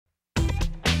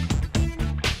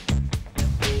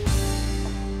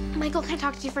Michael, can I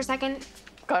talk to you for a second?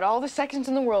 Got all the seconds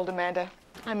in the world, Amanda.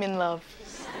 I'm in love.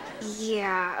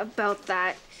 Yeah, about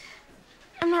that.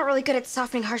 I'm not really good at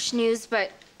softening harsh news,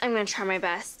 but I'm gonna try my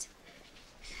best.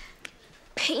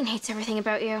 Peyton hates everything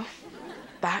about you.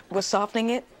 That was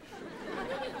softening it?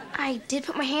 I did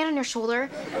put my hand on your shoulder,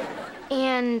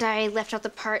 and I left out the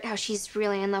part how she's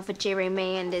really in love with J. Ray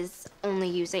May and is only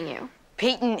using you.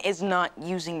 Peyton is not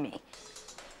using me.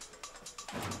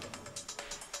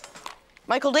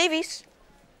 Michael Davies.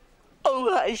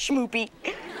 Oh, hi, Schmoopy.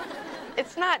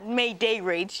 It's not May Day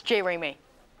Ray, it's J. Ray May.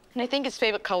 And I think his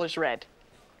favorite color's red.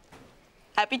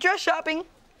 Happy dress shopping.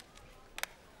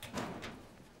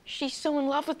 She's so in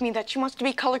love with me that she wants to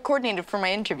be color coordinated for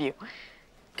my interview.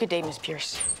 Good day, Miss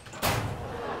Pierce.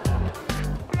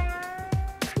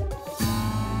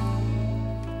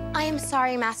 I am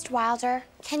sorry, Master Wilder.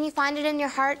 Can you find it in your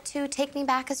heart to take me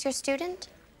back as your student?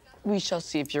 We shall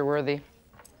see if you're worthy.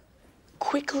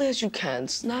 Quickly as you can,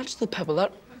 snatch the pebble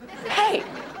out. Hey!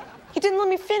 You didn't let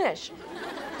me finish.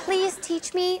 Please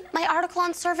teach me. My article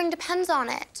on serving depends on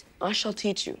it. I shall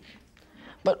teach you,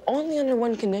 but only under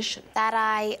one condition. That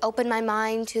I open my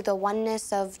mind to the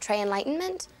oneness of Trey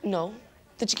Enlightenment? No,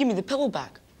 that you give me the pillow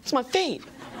back. It's my fate.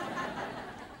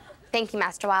 Thank you,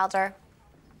 Master Wilder.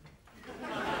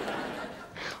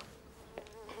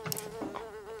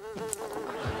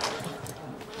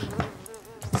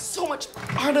 So much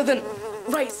harder than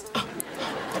rice.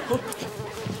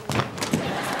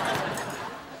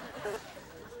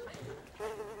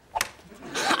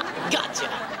 Gotcha.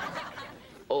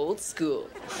 Old school.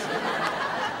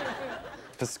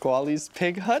 Pasquale's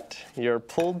Pig Hut, your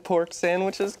pulled pork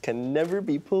sandwiches can never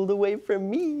be pulled away from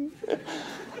me.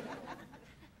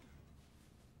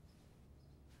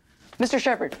 Mr.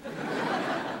 Shepard.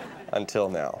 Until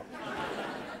now.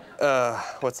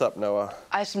 What's up, Noah?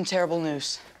 I have some terrible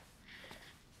news.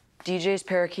 DJ's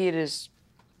parakeet is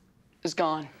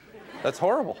gone. That's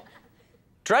horrible.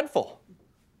 Dreadful.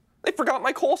 They forgot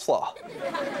my coleslaw.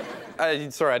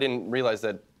 Sorry, I didn't realize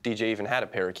that DJ even had a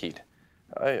parakeet.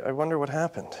 I wonder what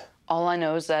happened. All I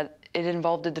know is that it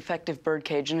involved a defective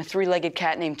birdcage and a three-legged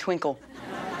cat named Twinkle.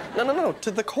 No, to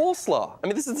the coleslaw. I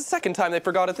mean, this is the second time they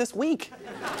forgot it this week.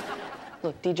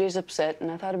 Look, DJ's upset,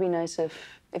 and I thought it'd be nice if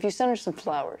you sent her some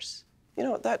flowers. You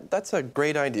know, that's a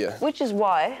great idea. Which is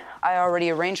why I already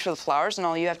arranged for the flowers, and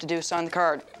all you have to do is sign the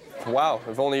card. Wow,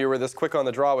 if only you were this quick on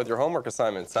the draw with your homework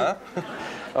assignments, huh?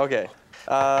 Okay.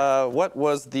 What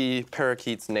was the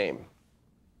parakeet's name?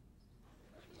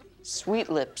 Sweet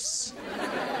Lips.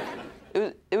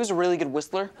 It was a really good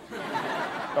whistler.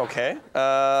 Okay.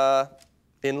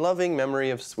 In loving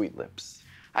memory of Sweet Lips.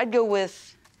 I'd go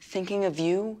with thinking of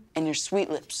you and your sweet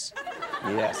lips.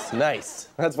 Yes, nice.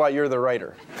 That's why you're the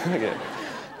writer. Okay.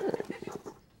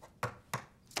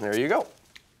 There you go.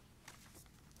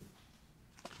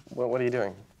 What are you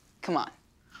doing? Come on.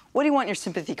 What do you want your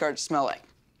sympathy card to smell like?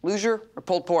 Loser or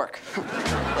pulled pork?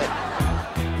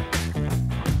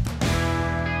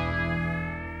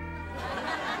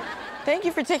 Thank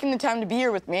you for taking the time to be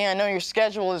here with me. I know your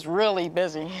schedule is really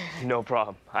busy. No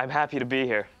problem. I'm happy to be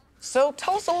here. So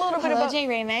tell us a little bit about... J.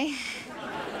 Ray May.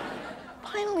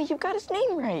 Finally, you got his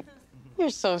name right.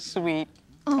 You're so sweet.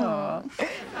 Aww.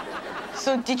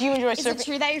 So did you enjoy surfing? Is it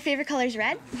true that your favorite color is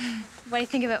red? What do you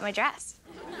think about my dress?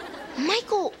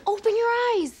 Michael, open your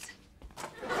eyes.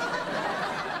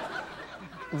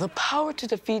 The power to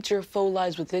defeat your foe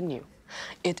lies within you.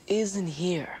 It isn't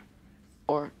here.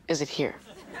 Or is it here?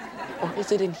 Or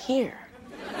is it in here?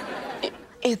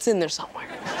 It's in there somewhere.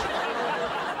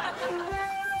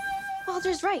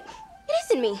 Walter's right. It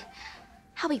is in me.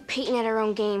 I'll be Peyton at our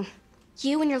own game.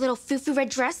 You and your little foo-foo red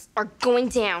dress are going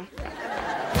down.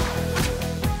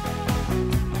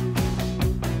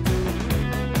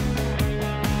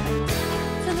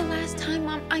 For the last time,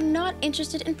 Mom, I'm not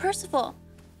interested in Percival.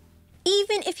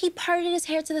 Even if he parted his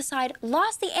hair to the side,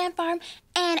 lost the ant farm,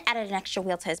 and added an extra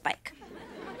wheel to his bike.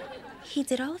 He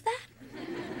did all of that?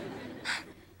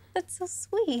 That's so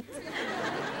sweet.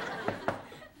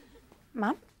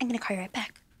 Mom, I'm gonna call you right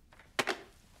back.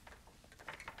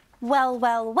 Well,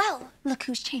 well, well, look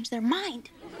who's changed their mind.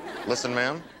 Listen,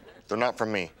 ma'am, they're not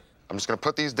from me. I'm just gonna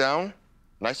put these down,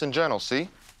 nice and gentle, see? And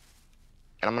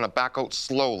I'm gonna back out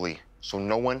slowly so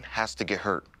no one has to get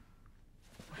hurt.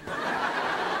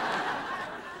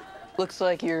 Looks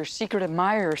like your secret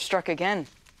admirer struck again.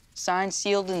 Signed,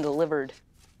 sealed, and delivered.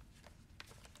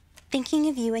 Thinking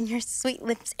of you and your sweet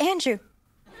lips, Andrew.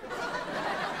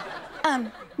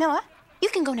 Noah, you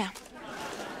can go now.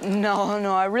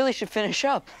 No, I really should finish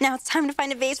up. Now it's time to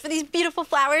find a vase for these beautiful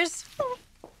flowers.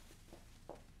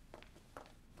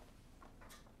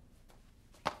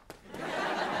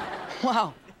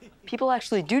 Wow, People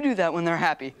actually do that when they're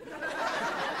happy.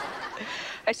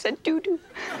 I said doo-doo.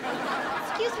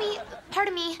 Excuse me.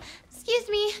 Pardon me. Excuse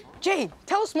me. Jade,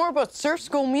 tell us more about Surf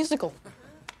School Musical.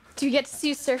 Do you get to see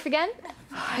you surf again?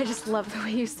 I just love the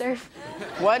way you surf.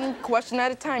 One question at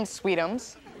a time,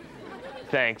 sweetums.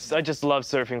 Thanks. I just love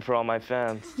surfing for all my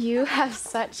fans. You have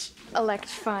such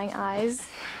electrifying eyes.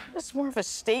 That's more of a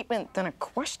statement than a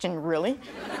question, really.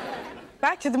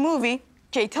 Back to the movie.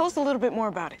 Jay, tell us a little bit more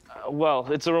about it.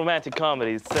 Well, it's a romantic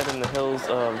comedy set in the hills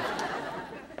of...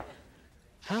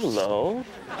 Hello?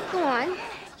 Go on.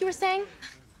 You were saying?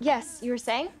 Yes, you were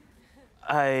saying?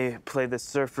 I play the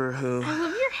surfer who... I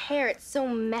love your hair. It's so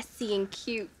messy and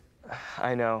cute.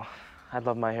 I know. I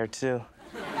love my hair, too.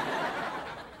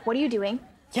 What are you doing?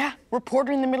 Yeah,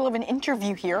 reporter in the middle of an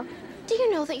interview here. Do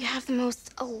you know that you have the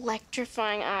most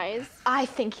electrifying eyes? I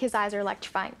think his eyes are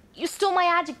electrifying. You stole my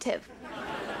adjective.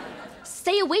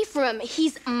 Stay away from him.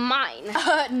 He's mine.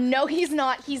 No, he's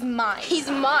not. He's mine. He's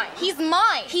mine. He's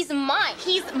mine. He's mine.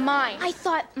 He's mine. I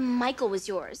thought Michael was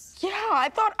yours. Yeah, I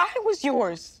thought I was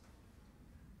yours.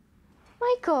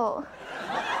 Michael.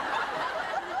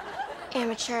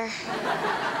 Amateur.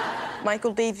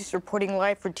 Michael Davies reporting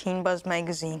live for Teen Buzz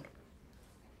magazine.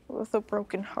 With a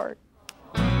broken heart.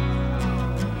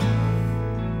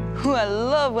 Ooh, I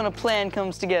love when a plan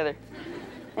comes together.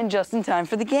 And just in time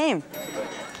for the game.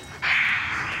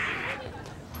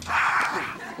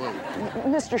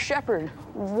 Mr. Shepard,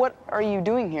 what are you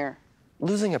doing here?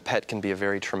 Losing a pet can be a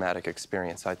very traumatic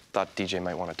experience. I thought DJ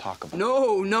might want to talk about it.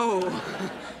 No.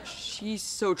 She's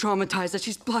so traumatized that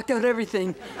she's blocked out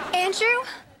everything. Andrew,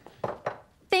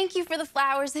 thank you for the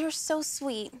flowers. They were so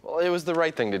sweet. Well, it was the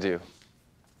right thing to do.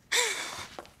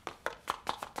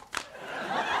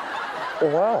 Oh,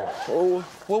 wow. Oh,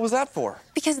 what was that for?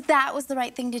 Because that was the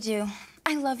right thing to do.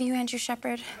 I love you, Andrew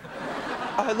Shepard.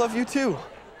 I love you, too.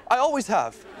 I always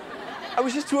have. I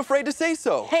was just too afraid to say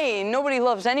so. Hey, nobody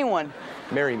loves anyone.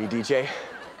 Marry me, DJ.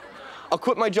 I'll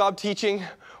quit my job teaching.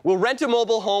 We'll rent a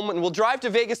mobile home and we'll drive to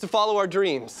Vegas to follow our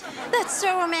dreams. That's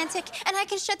so romantic. And I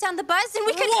can shut down the buzz and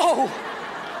we could... Whoa!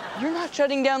 You're not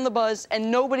shutting down the buzz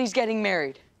and nobody's getting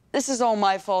married. This is all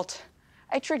my fault.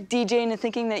 I tricked DJ into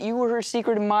thinking that you were her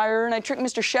secret admirer, and I tricked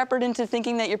Mr. Shepard into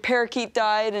thinking that your parakeet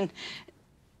died, and...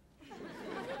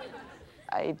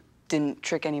 I didn't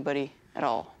trick anybody at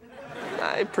all.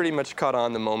 I pretty much caught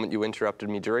on the moment you interrupted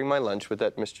me during my lunch with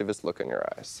that mischievous look in your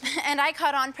eyes. And I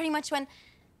caught on pretty much when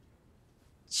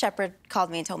Shepard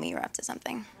called me and told me you were up to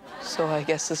something. So I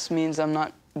guess this means I'm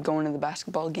not going to the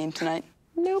basketball game tonight?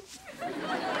 Nope.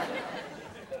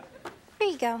 Here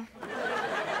you go.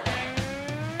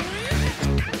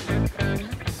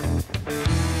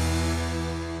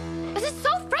 This is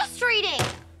so frustrating.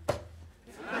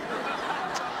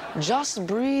 Just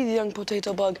breathe, young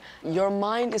potato bug. Your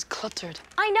mind is cluttered.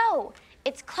 I know.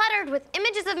 It's cluttered with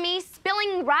images of me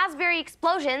spilling raspberry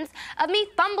explosions, of me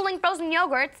fumbling frozen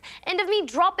yogurts, and of me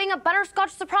dropping a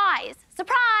butterscotch surprise.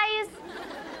 Surprise!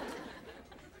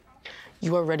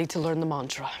 You are ready to learn the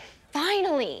mantra.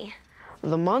 Finally.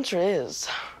 The mantra is,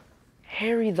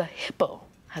 Harry the hippo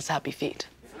has happy feet.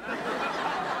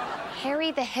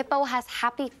 Harry the hippo has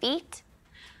happy feet?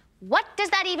 What does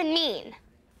that even mean?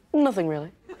 Nothing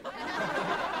really.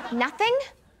 Nothing?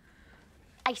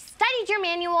 I studied your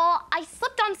manual, I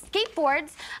slipped on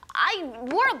skateboards, I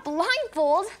wore a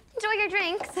blindfold. Enjoy your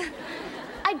drinks.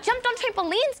 I jumped on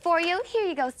trampolines for you. Here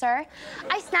you go, sir.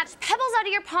 I snatched pebbles out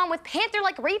of your palm with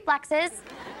panther-like reflexes.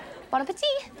 Bon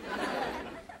appetit.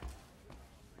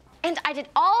 And I did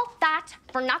all that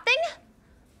for nothing?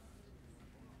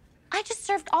 I just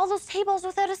served all those tables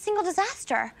without a single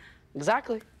disaster.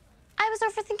 Exactly. I was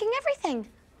overthinking everything.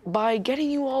 By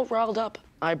getting you all riled up,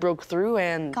 I broke through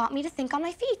and... Got me to think on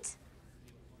my feet.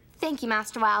 Thank you,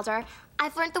 Master Wilder.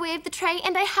 I've learned the way of the tray,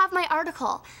 and I have my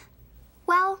article.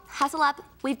 Well, hustle up.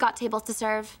 We've got tables to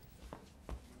serve.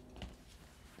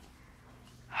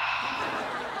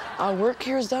 Our work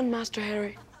here is done, Master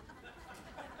Harry.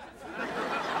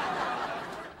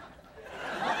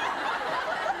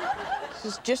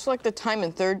 This is just like the time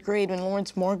in 3rd grade when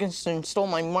Lawrence Morgenstern stole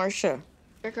my Marcia.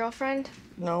 Your girlfriend?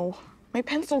 No, my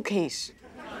pencil case.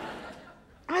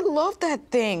 I love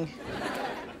that thing.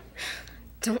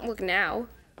 Don't look now.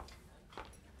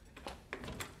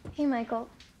 Hey, Michael.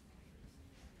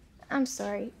 I'm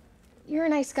sorry. You're a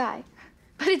nice guy.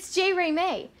 But it's J. Ray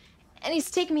May, and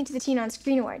he's taking me to the Teen on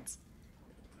Screen Awards.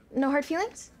 No hard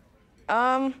feelings?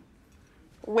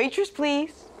 Waitress,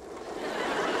 please.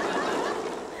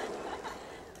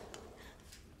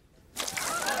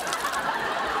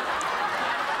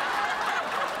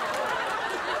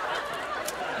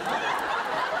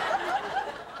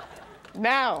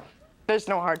 Now, There's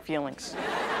no hard feelings.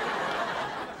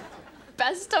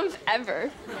 Best of ever.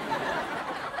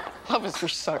 Love is for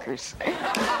suckers. The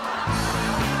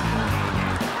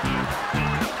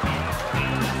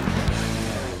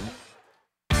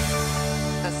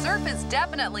surf is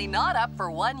definitely not up for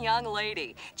one young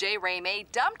lady. J. Ray May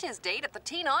dumped his date at the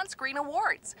Teen On Screen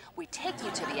Awards. We take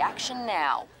you to the action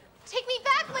now. Take me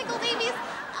back, Michael Davies.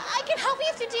 I can help you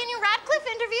with your Daniel Radcliffe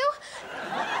interview.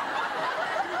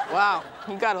 Wow,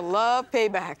 you gotta love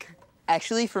payback.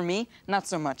 Actually, for me, not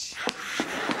so much.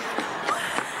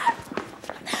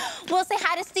 We'll say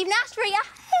hi to Steve Nash for ya.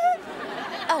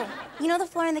 Oh, you know the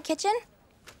floor in the kitchen?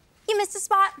 You missed a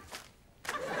spot.